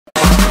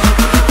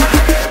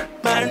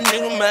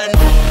man.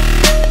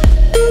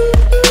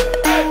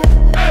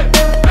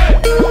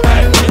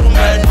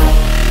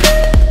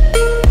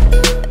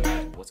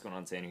 What's going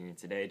on, Sandy here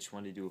today? I just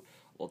wanted to do a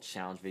little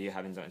challenge video. I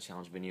haven't done a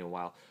challenge video in a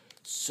while.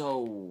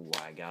 So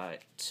I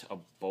got a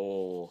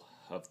bowl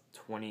of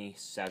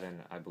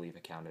 27, I believe I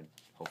counted,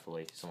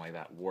 hopefully, something like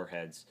that,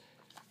 Warheads.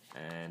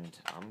 And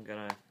I'm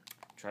gonna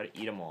try to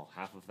eat them all.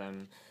 Half of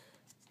them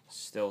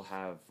still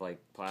have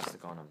like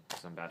plastic on them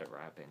because I'm bad at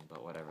wrapping,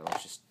 but whatever,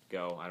 let's just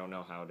go. I don't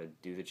know how to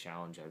do the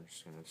challenge. I'm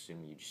just gonna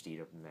assume you just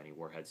eat as many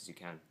Warheads as you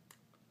can.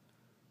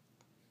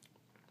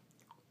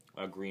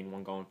 A green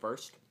one going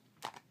first.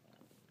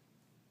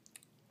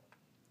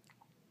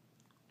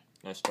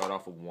 Let's start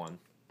off with one.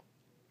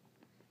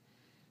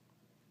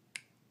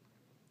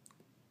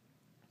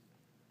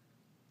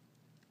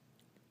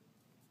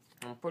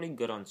 I'm pretty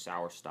good on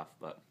sour stuff,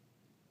 but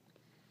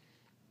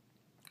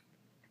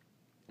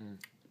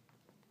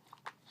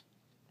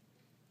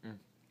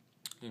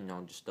you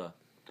know, just a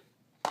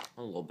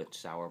little bit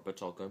sour, but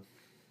it's all good.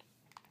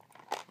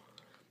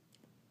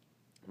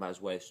 Might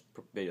as well,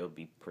 it'll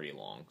be pretty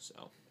long,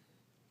 so.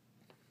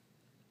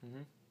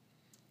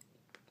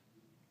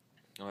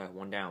 Alright,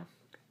 one down.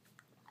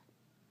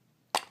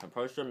 I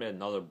probably should have made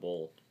another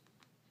bowl,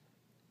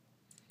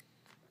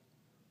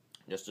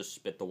 just to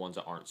spit the ones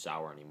that aren't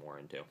sour anymore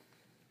into.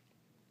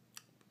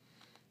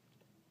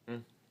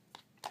 Let's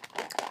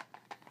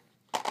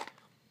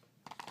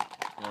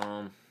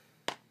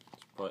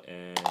put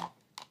in, I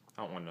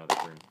don't want another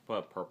green, put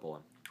a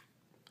purple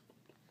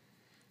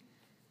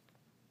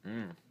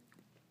in.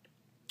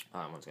 Oh,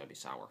 that one's gotta be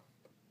sour.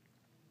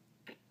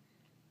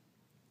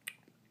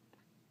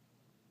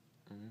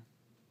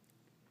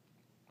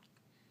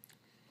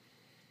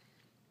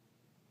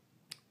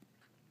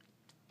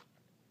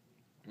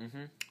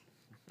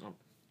 Oh,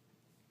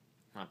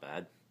 not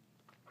bad.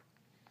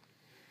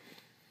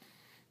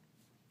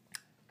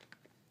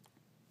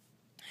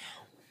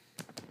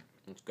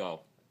 Let's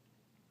go.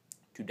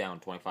 2 down,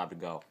 25 to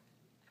go.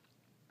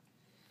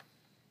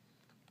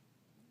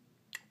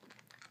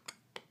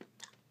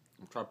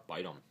 I'm trying to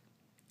bite them.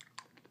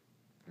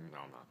 No,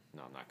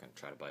 I'm not gonna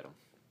try to bite them.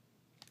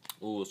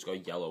 Ooh, let's go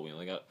yellow. We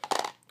only got,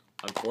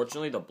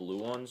 unfortunately, the blue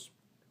ones.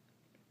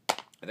 I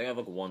think I have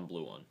like one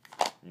blue one.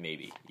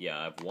 Maybe. Yeah,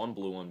 I have one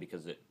blue one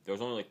because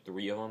there's only like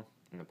 3 of them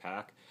in the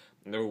pack,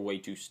 and they're way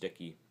too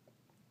sticky.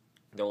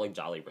 They're like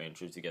Jolly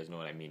Ranchers, you guys know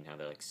what I mean, how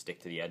they like stick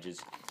to the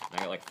edges. And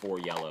I got like 4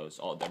 yellows.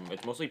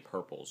 It's mostly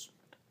purples.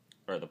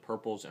 Or the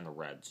purples and the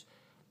reds.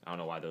 I don't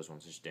know why those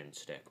ones just didn't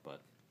stick,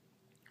 but.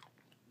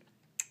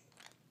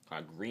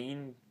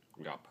 Green,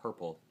 we got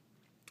purple,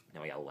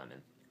 now we got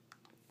lemon.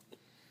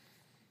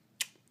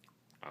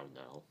 Oh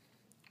no.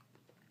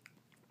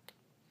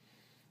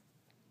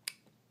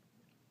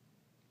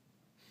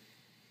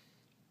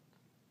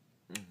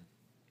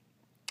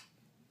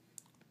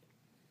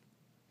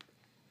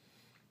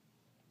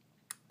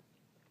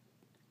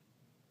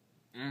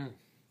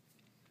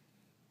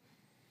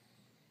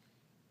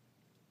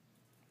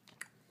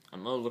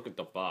 I'm gonna look at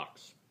the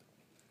box.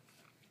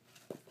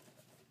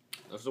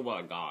 This is what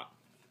I got.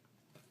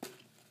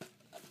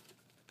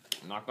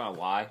 I'm not gonna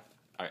lie,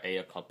 I ate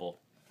a couple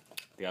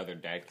the other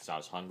day because I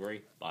was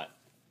hungry, but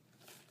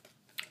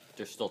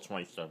there's still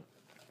 27.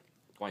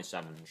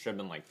 27. It should have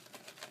been like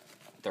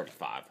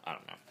 35. I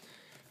don't know.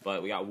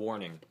 But we got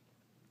warning.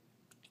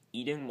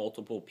 Eating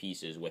multiple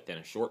pieces within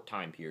a short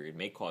time period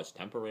may cause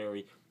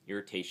temporary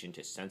irritation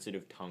to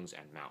sensitive tongues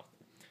and mouth.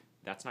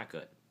 That's not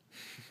good.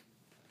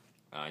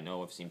 I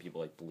know I've seen people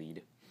like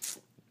bleed.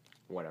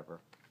 Whatever.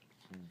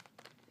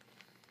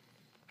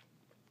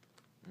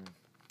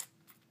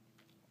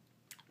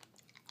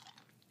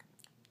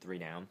 3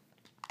 down.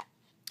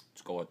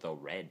 Let's go with the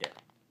red.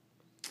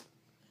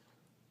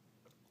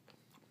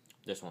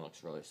 This one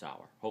looks really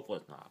sour. Hopefully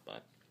it's not,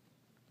 but.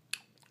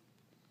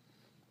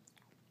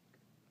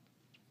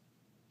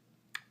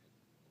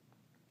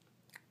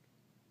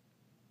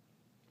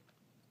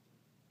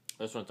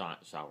 This one's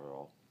not sour at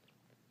all.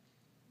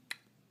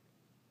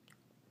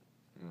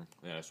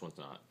 Yeah, this one's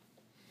not.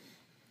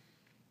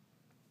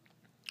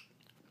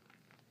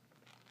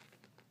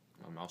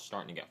 My mouth's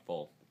starting to get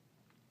full.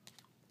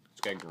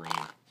 Let's get green.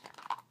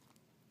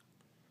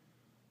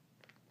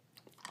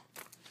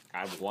 I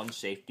have one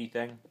safety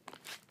thing.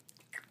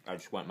 I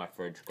just went in my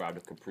fridge, grabbed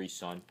a Capri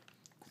Sun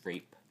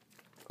grape.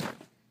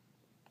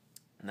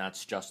 And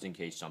that's just in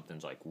case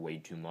something's like way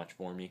too much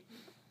for me.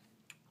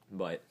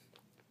 But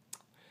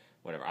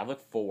whatever. I have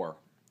like 4,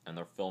 and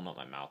they're filling up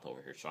my mouth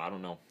over here. So I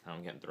don't know how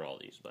I'm getting through all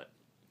these, but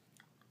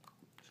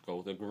let's go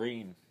with the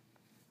green.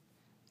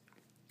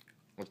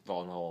 Let's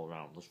roll it all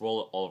around. Let's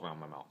roll it all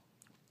around my mouth.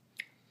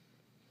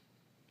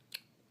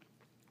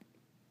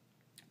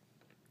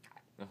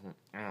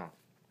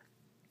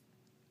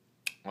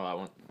 Oh, that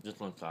one. This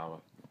one's sour.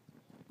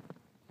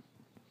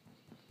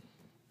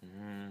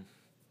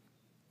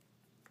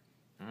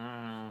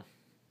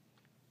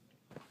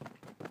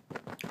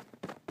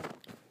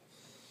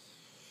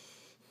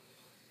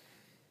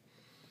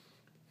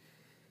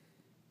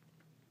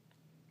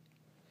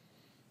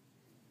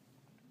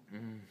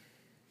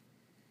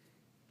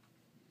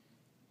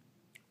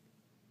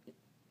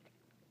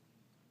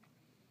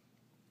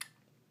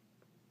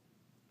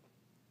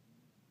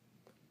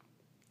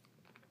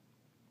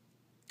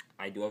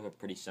 I do have a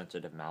pretty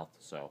sensitive mouth,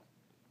 so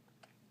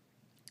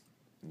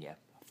yeah,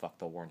 fuck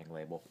the warning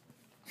label.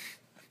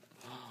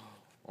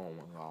 Oh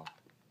my god.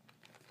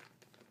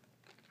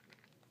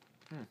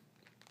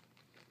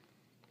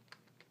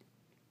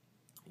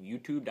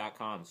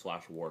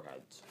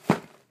 YouTube.com/Warheads.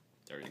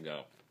 There you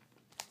go.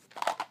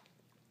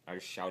 I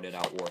just shouted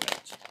out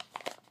Warheads.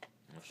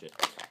 Oh shit.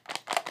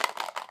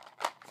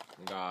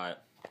 We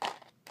got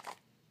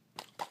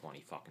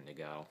 20 fucking to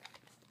go.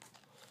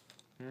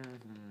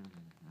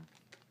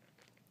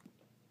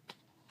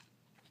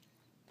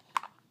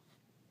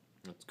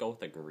 Let's go with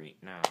the green.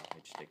 Nah, I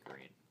just did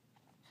green.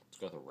 Let's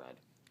go with the red.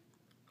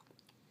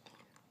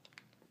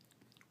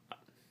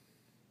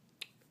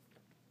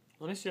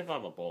 Let me see if I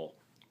have a bowl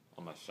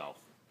on my shelf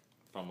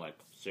from like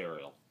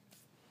cereal.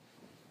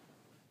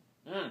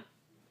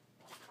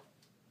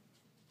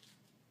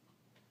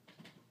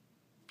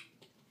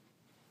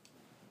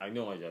 I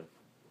know I did.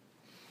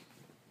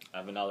 I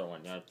have another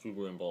one. Yeah, 2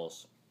 green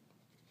bowls.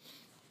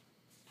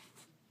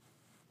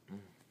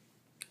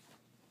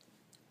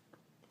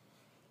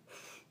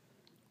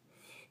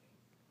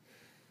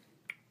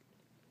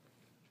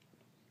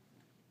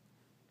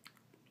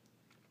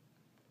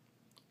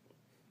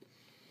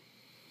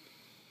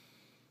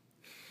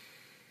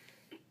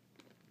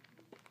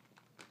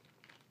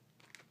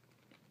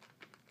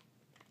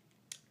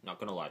 Not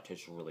gonna lie, it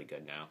tastes really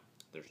good now.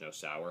 There's no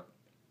sour.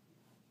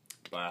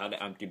 But I had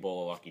an empty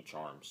bowl of Lucky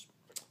Charms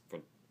for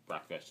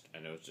breakfast,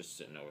 and it was just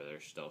sitting over there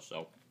still,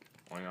 so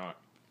why not?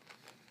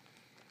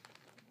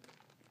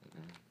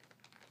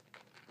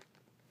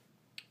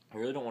 I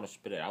really don't want to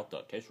spit it out, though.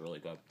 It tastes really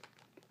good.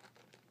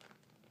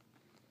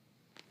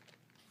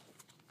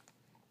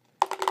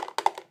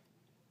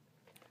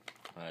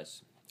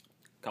 Nice.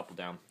 Couple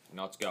down.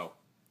 Now let's go.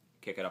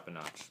 Kick it up a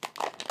notch.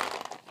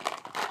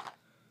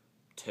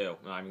 2.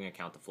 I'm not even going to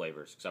count the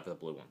flavors, except for the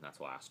blue one.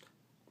 That's last.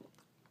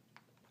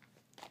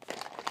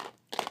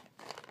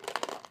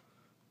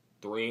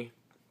 3.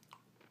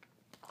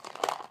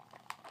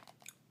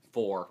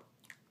 4.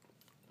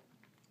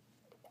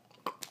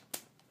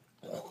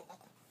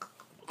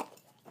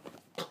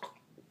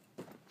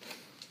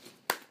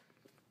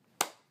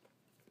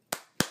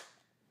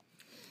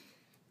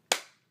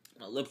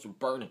 My lips are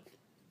burning.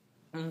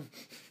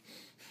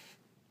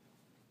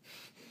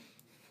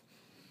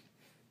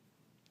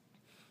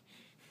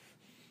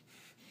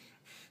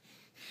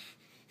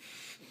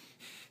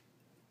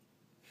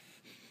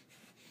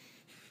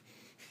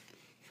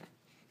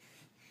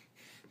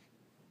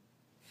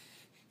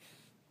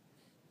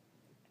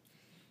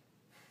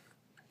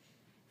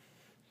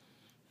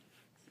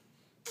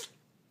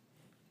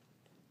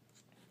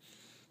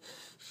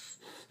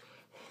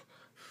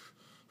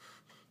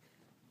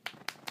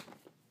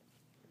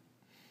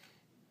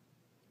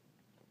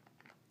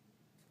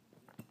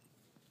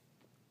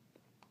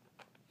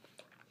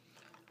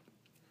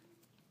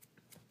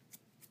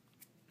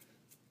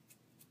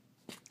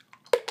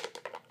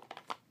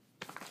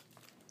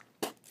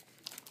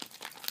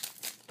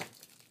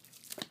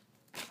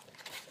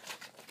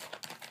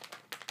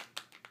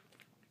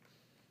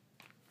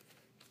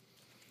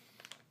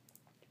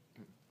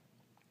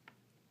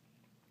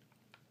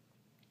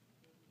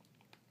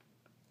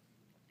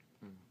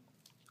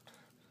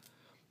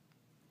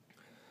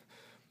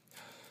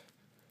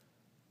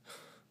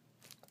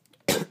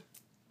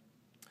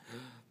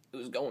 It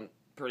was going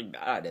pretty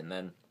bad, and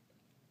then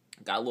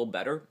got a little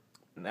better,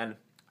 and then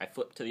I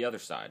flipped to the other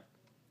side.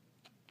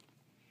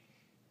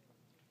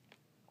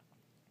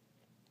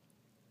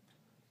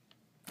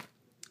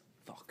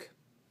 Fuck.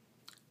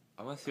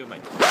 I want to see what my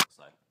tongue looks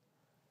like.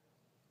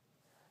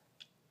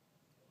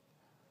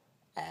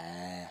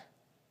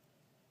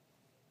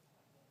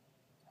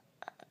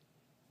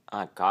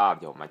 Oh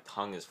god, yo, my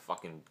tongue is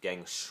fucking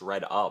getting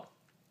shred up.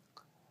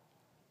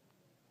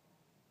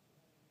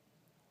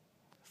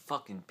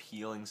 Fucking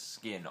peeling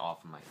skin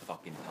off of my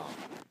fucking tongue.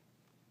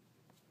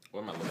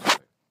 What am I looking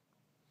at?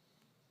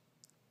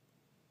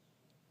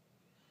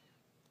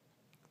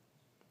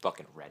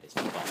 Fucking red as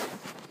fuck.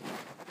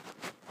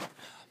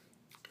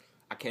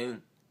 I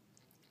can't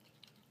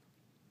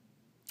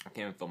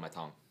even feel my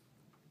tongue.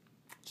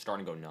 It's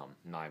starting to go numb.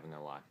 I'm not even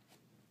gonna lie.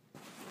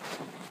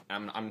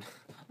 I'm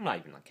not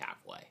even like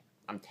halfway.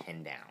 I'm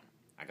 10 down.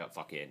 I got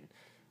fucking,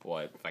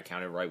 what, if I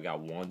counted right, we got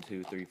 1,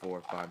 2, 3,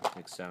 4, 5,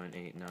 6, 7,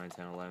 8, 9,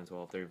 10, 11,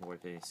 12, 13, 14,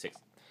 15,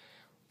 16.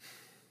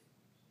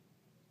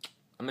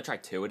 I'm gonna try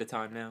 2 at a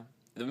time now.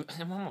 I'm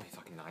only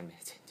fucking 9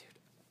 minutes in, dude.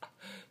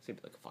 It's gonna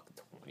be like a fucking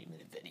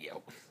 20-minute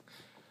video.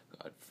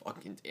 God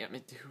fucking damn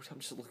it, dude. I'm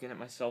just looking at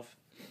myself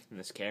in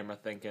this camera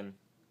thinking,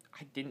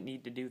 I didn't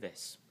need to do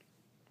this.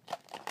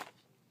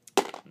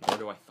 Nor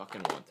do I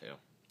fucking want to.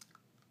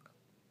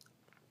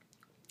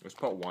 Let's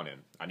put 1 in.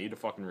 I need to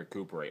fucking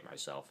recuperate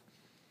myself.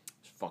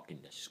 It's fucking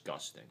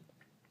disgusting.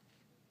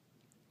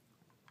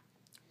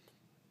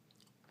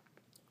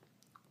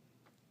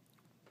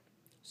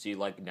 See,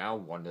 like, now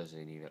 1 doesn't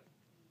even...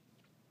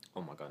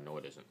 Oh my god, no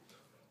it isn't.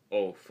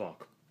 Oh,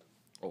 fuck.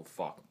 Oh,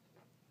 fuck.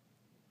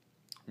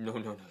 No,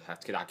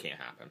 that can't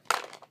happen.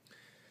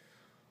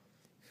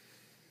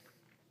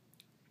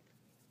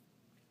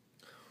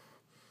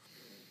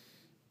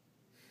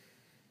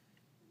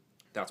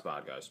 That's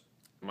bad, guys.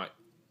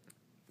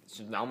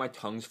 So now my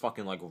tongue's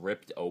fucking like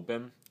ripped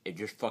open. It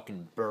just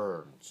fucking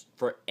burns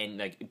and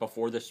like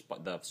before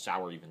the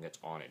sour even gets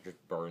on it, just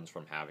burns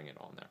from having it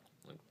on there.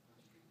 Like,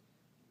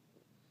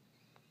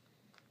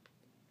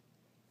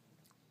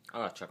 I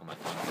gotta check on my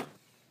tongue.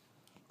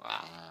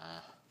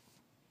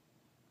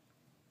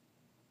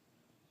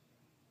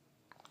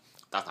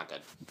 That's not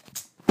good.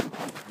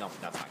 No,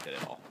 that's not good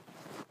at all.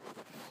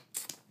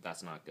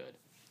 That's not good.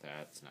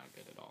 That's not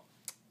good at all.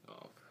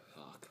 Oh,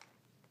 fuck.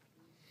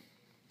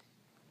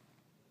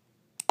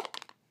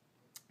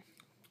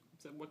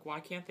 Like, why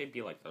can't they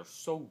be like, they're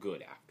so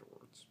good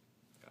afterwards?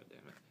 God damn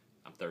it.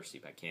 I'm thirsty,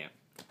 but I can't.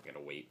 I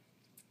gotta wait.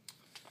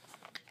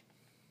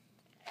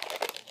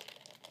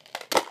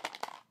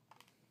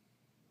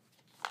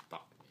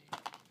 Fuck me.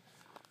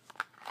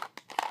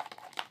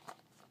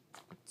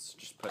 Let's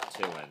just put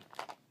 2 in.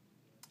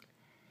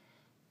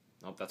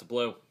 Nope, that's a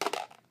blue.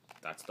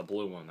 That's the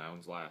blue one. That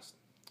one's last.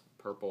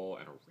 Purple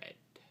and a red.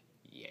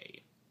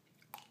 Yay.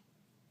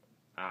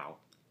 Ow.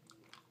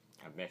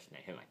 I missed and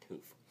I hit my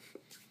tooth.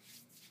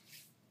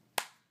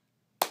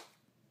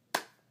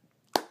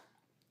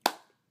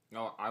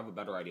 No, I have a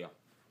better idea.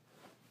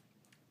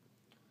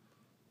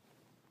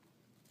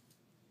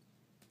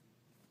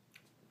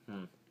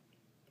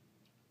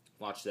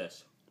 Watch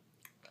this.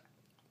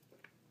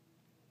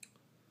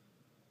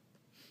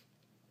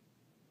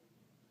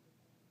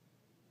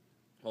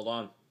 Hold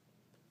on.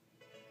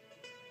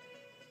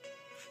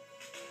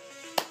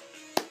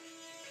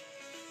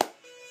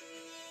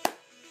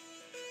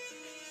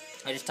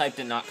 I just typed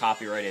in not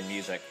copyrighted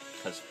music,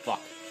 because fuck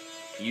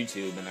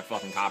YouTube and their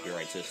fucking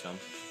copyright system.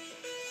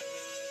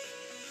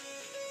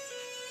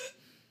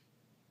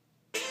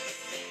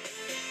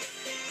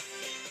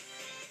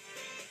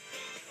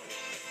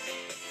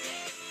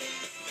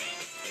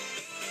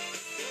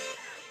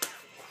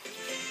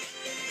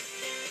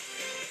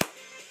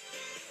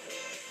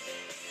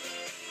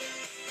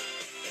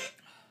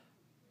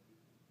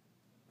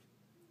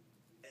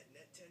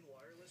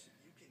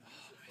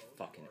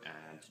 Fucking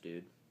ads,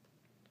 dude.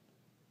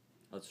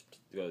 Let's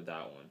go to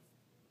that one.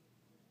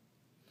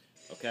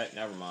 Okay,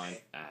 never mind.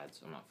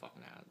 Ads. I'm not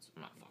fucking ads.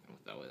 I'm not fucking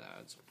with that with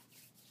ads.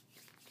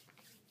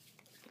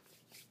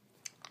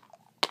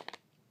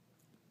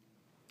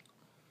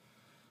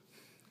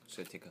 Just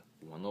gonna take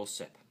one little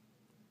sip.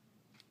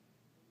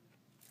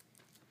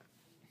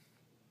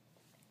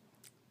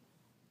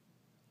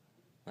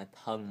 My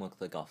tongue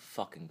looks like a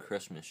fucking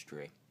Christmas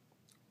tree.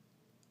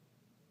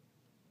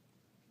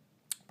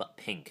 But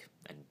pink.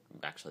 And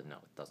actually, no,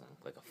 it doesn't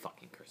look like a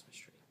fucking Christmas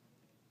tree.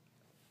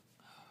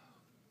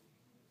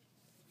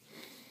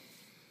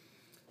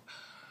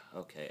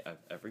 Okay,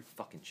 every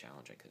fucking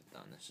challenge I could have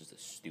done. This is the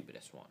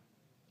stupidest one.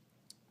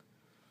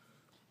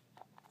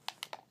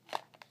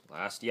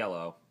 Last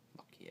yellow.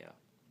 Fuck yeah.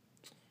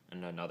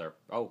 And another.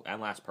 Oh,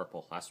 and last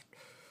purple.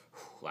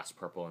 Last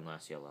purple and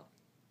last yellow.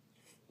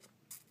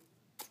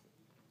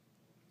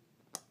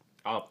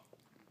 Oh.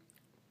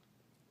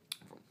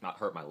 Not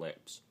hurt my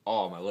lips.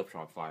 Oh, my lips are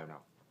on fire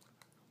now.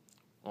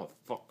 Oh,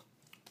 fuck.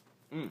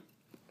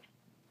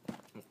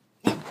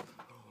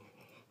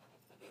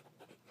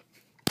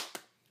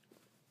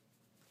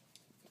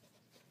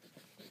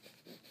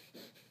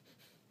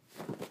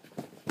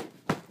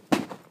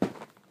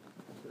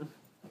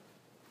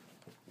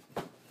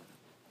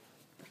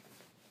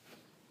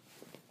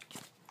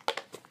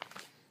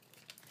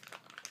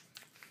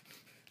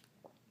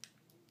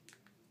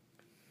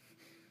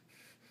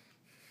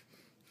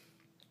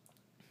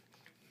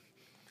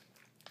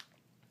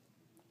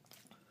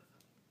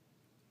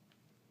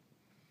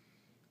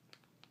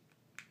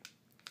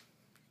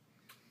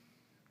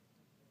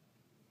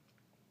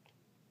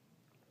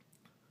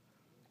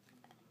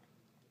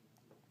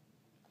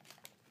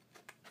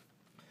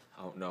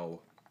 I don't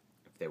know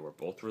if they were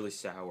both really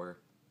sour.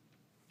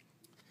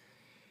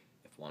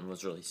 If one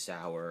was really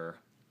sour.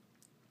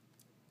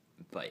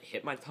 But it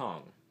hit my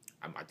tongue.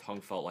 And my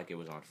tongue felt like it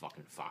was on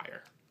fucking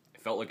fire.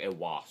 It felt like a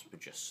wasp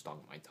just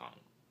stung my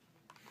tongue.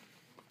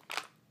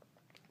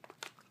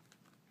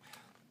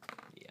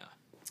 Yeah.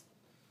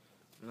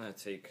 I'm gonna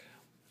take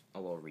a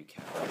little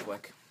recap real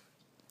quick.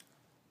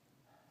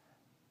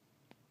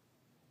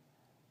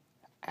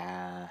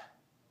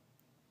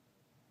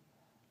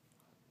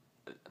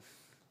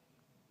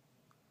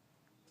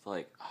 It's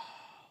like,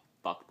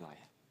 fuck my.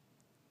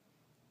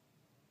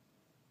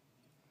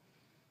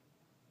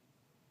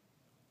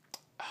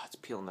 It's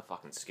peeling the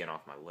fucking skin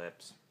off my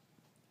lips.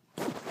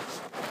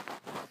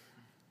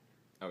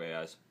 Okay,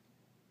 guys.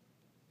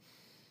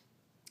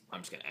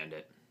 I'm just gonna end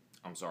it.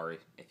 I'm sorry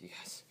if you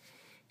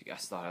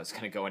guys thought I was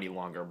gonna go any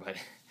longer, but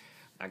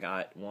I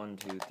got 1,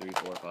 2, 3,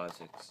 4, 5,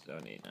 6,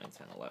 7, 8, 9,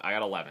 10, 11. I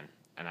got 11,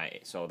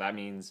 so that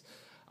means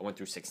I went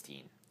through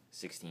 16.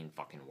 16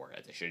 fucking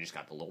Warheads. I should have just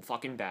got the little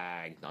fucking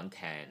bag, done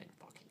 10, and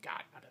fucking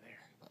got out of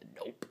there. But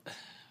nope.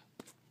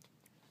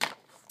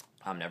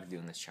 I'm never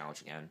doing this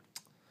challenge again.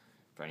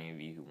 For any of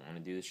you who want to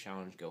do this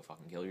challenge, go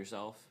fucking kill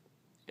yourself.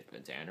 It's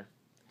been Tanner.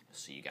 I'll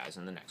see you guys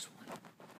in the next one.